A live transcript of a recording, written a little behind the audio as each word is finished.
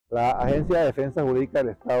La Agencia de Defensa Jurídica del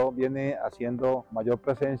Estado viene haciendo mayor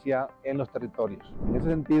presencia en los territorios. En ese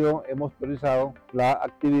sentido, hemos priorizado la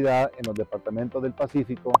actividad en los departamentos del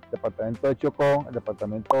Pacífico, el departamento de Chocó, el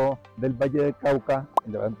departamento del Valle del Cauca,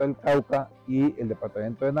 el departamento del Cauca y el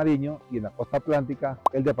departamento de Nariño, y en la costa atlántica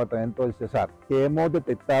el departamento del Cesar, que hemos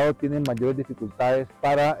detectado tienen mayores dificultades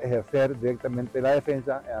para ejercer directamente la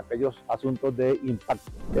defensa en aquellos asuntos de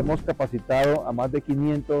impacto. Hemos capacitado a más de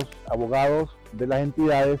 500 abogados de las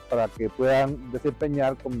entidades para que puedan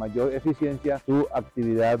desempeñar con mayor eficiencia su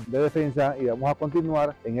actividad de defensa, y vamos a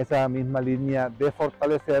continuar en esa misma línea de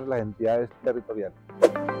fortalecer las entidades territoriales.